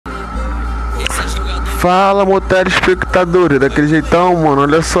Fala, meu telespectador, daquele jeitão, mano,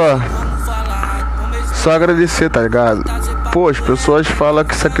 olha só. Só agradecer, tá ligado? Pô, as pessoas falam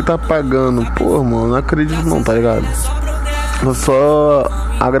que isso aqui tá pagando. Pô, mano, não acredito não, tá ligado? Eu só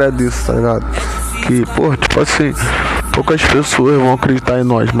agradeço, tá ligado? Que, pô, tipo assim, poucas pessoas vão acreditar em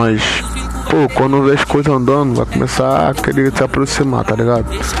nós, mas, pô, quando vê as coisas andando, vai começar a querer se aproximar, tá ligado?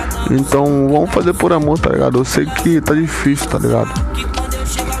 Então, vamos fazer por amor, tá ligado? Eu sei que tá difícil, tá ligado?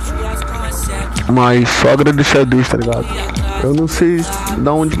 Mas só agradecer a Deus, tá ligado? Eu não sei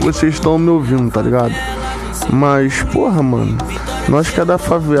da onde vocês estão me ouvindo, tá ligado? Mas, porra, mano, nós que é da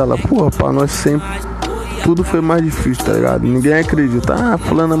favela, porra, pra nós sempre tudo foi mais difícil, tá ligado? Ninguém acredita,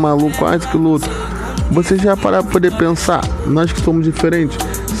 fulano é maluco, isso que luta. Vocês já pararam pra poder pensar, nós que somos diferentes,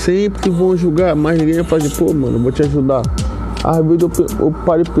 sempre vão julgar, mas ninguém vai fazer, pô, mano, vou te ajudar. Às vezes eu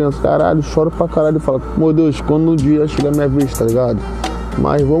paro e penso, caralho, choro pra caralho e falo, meu Deus, quando o dia chegar a minha vez, tá ligado?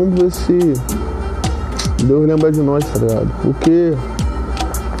 Mas vamos ver se Deus lembra de nós, tá ligado? Porque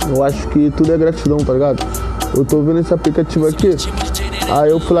eu acho que tudo é gratidão, tá ligado? Eu tô vendo esse aplicativo aqui, aí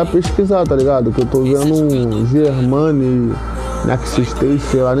eu fui lá pesquisar, tá ligado? Que eu tô vendo um Germani, Naxistei,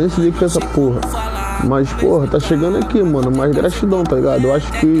 sei lá, nem sei o que é essa porra. Mas, porra, tá chegando aqui, mano, mais gratidão, tá ligado? Eu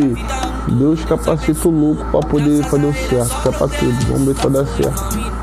acho que Deus capacita o louco pra poder fazer o certo, que é pra tudo. Vamos ver se vai dar certo.